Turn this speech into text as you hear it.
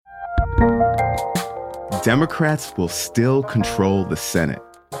Democrats will still control the Senate.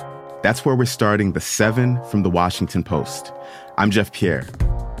 That's where we're starting the 7 from the Washington Post. I'm Jeff Pierre.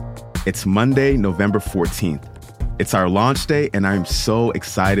 It's Monday, November 14th. It's our launch day, and I'm so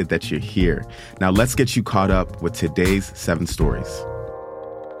excited that you're here. Now let's get you caught up with today's 7 stories.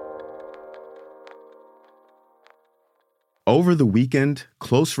 Over the weekend,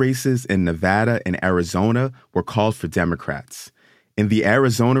 close races in Nevada and Arizona were called for Democrats. In the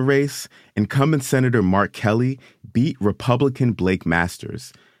Arizona race, incumbent Senator Mark Kelly beat Republican Blake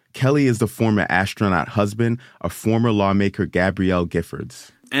Masters. Kelly is the former astronaut husband of former lawmaker Gabrielle Giffords.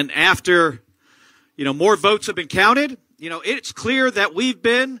 And after, more votes have been counted, it's clear that we've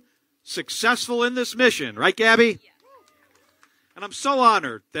been successful in this mission. Right, Gabby? And I'm so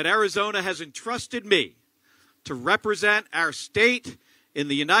honored that Arizona has entrusted me to represent our state in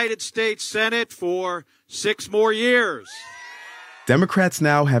the United States Senate for 6 more years. Democrats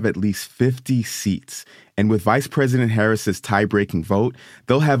now have at least 50 seats, and with Vice President Harris's tie-breaking vote,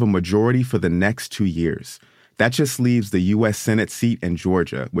 they'll have a majority for the next 2 years. That just leaves the U.S. Senate seat in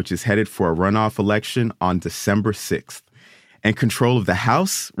Georgia, which is headed for a runoff election on December 6th. And control of the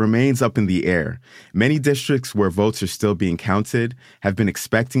House remains up in the air. Many districts where votes are still being counted have been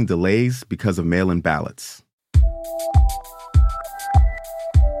expecting delays because of mail-in ballots.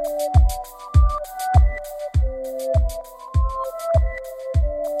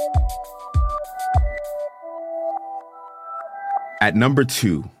 At number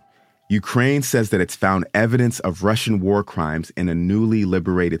 2, Ukraine says that it's found evidence of Russian war crimes in a newly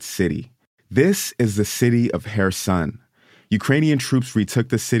liberated city. This is the city of Kherson. Ukrainian troops retook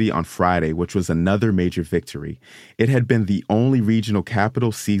the city on Friday, which was another major victory. It had been the only regional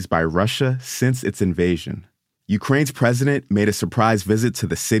capital seized by Russia since its invasion. Ukraine's president made a surprise visit to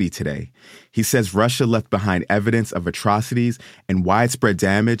the city today. He says Russia left behind evidence of atrocities and widespread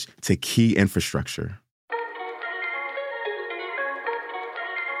damage to key infrastructure.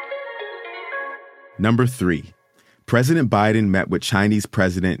 Number 3, President Biden met with Chinese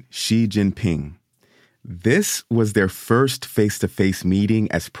President Xi Jinping. This was their first face-to-face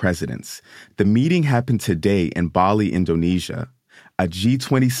meeting as presidents. The meeting happened today in Bali, Indonesia. A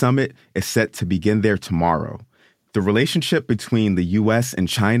G20 summit is set to begin there tomorrow. The relationship between the U.S. and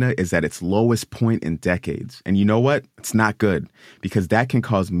China is at its lowest point in decades. And you know what? It's not good, because that can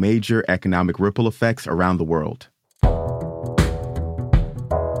cause major economic ripple effects around the world.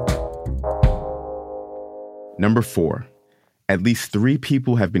 Number 4, at least 3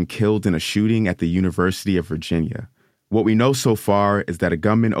 people have been killed in a shooting at the University of Virginia. What we know so far is that a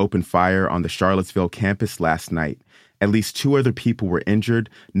gunman opened fire on the Charlottesville campus last night. At least 2 other people were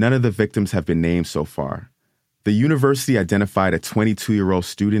injured. None of the victims have been named so far. The university identified a 22-year-old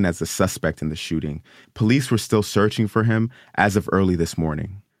student as a suspect in the shooting. Police were still searching for him as of early this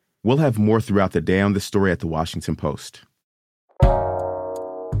morning. We'll have more throughout the day on this story at the Washington Post.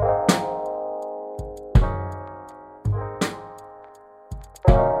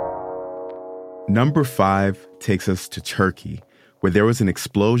 Number 5 takes us to Turkey, where there was an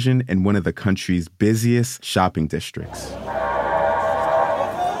explosion in one of the country's busiest shopping districts.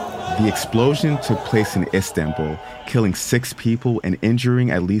 The explosion took place in Istanbul, killing 6 people and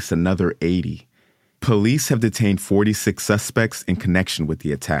injuring at least another 80. Police have detained 46 suspects in connection with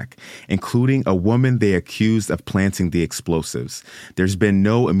the attack, including a woman they accused of planting the explosives. There's been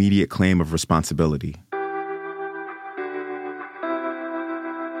no immediate claim of responsibility.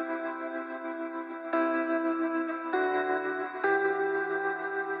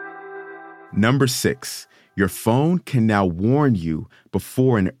 Number 6, your phone can now warn you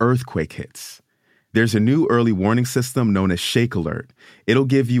before an earthquake hits. There's a new early warning system known as Shake Alert. It'll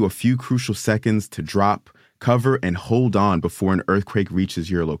give you a few crucial seconds to drop, cover, and hold on before an earthquake reaches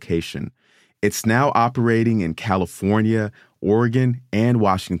your location. It's now operating in California, Oregon, and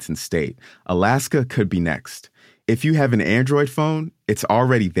Washington State. Alaska could be next. If you have an Android phone, it's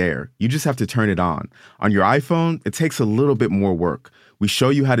already there. You just have to turn it on. On your iPhone, it takes a little bit more work. We show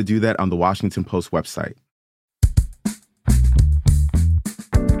you how to do that on the Washington Post website.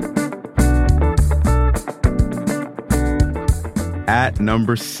 At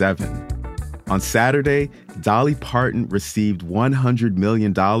number 7, on Saturday, Dolly Parton received $100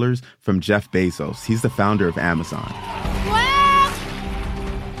 million from Jeff Bezos. He's the founder of Amazon. What?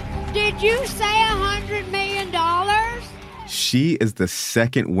 Did you say $100 million? She is the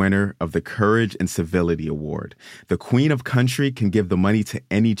second winner of the Courage and Civility Award. The Queen of Country can give the money to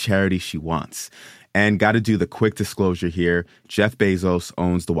any charity she wants. And got to do the quick disclosure here, Jeff Bezos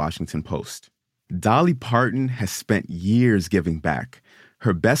owns the Washington Post. Dolly Parton has spent years giving back.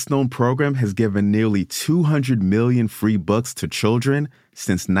 Her best-known program has given nearly 200 million free books to children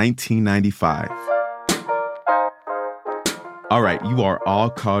since 1995. All right, you are all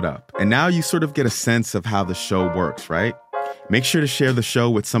caught up. And now you sort of get a sense of how the show works, right? Make sure to share the show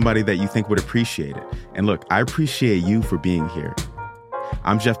with somebody that you think would appreciate it. And look, I appreciate you for being here.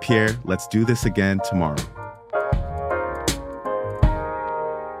 I'm Jeff Pierre. Let's do this again tomorrow.